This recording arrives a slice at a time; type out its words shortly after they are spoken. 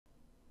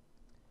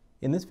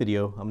In this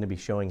video, I'm going to be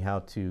showing how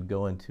to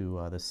go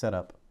into the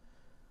setup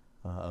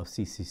of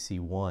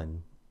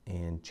CCC1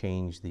 and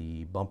change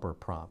the bumper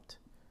prompt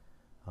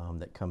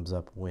that comes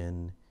up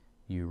when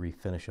you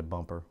refinish a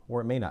bumper,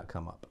 or it may not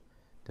come up.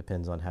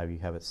 Depends on how you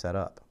have it set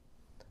up.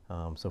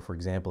 So for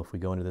example, if we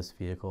go into this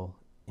vehicle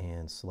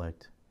and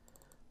select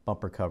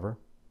bumper cover,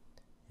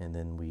 and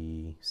then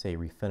we say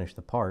refinish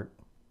the part,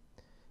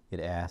 it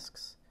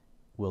asks,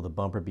 will the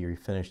bumper be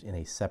refinished in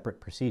a separate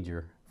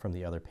procedure from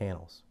the other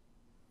panels?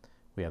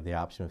 We have the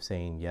option of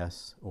saying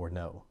yes or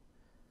no.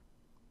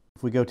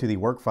 If we go to the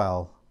work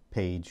file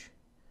page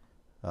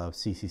of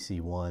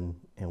CCC1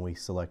 and we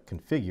select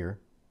configure,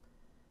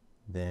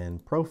 then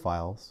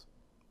profiles,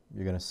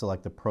 you're going to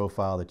select the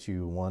profile that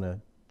you want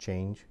to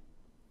change.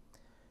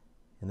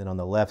 And then on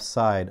the left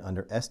side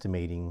under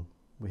estimating,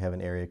 we have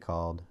an area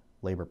called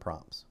labor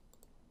prompts.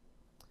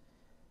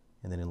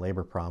 And then in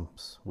labor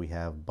prompts, we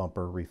have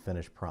bumper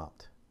refinish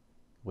prompt,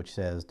 which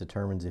says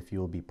determines if you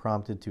will be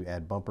prompted to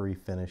add bumper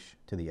refinish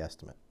to the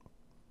estimate,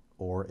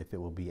 or if it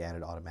will be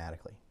added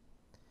automatically.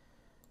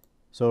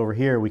 So over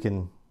here we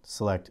can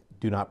select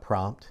do not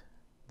prompt.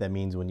 That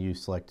means when you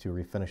select to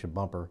refinish a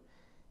bumper,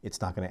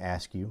 it's not going to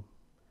ask you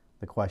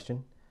the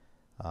question.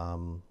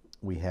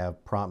 We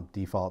have prompt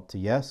default to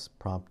yes,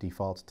 prompt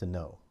defaults to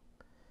no.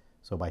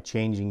 So by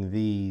changing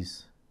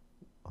these,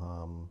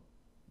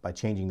 by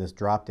changing this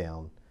drop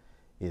down,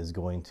 is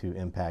going to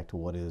impact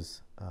what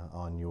is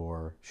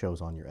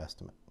shows on your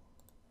estimate.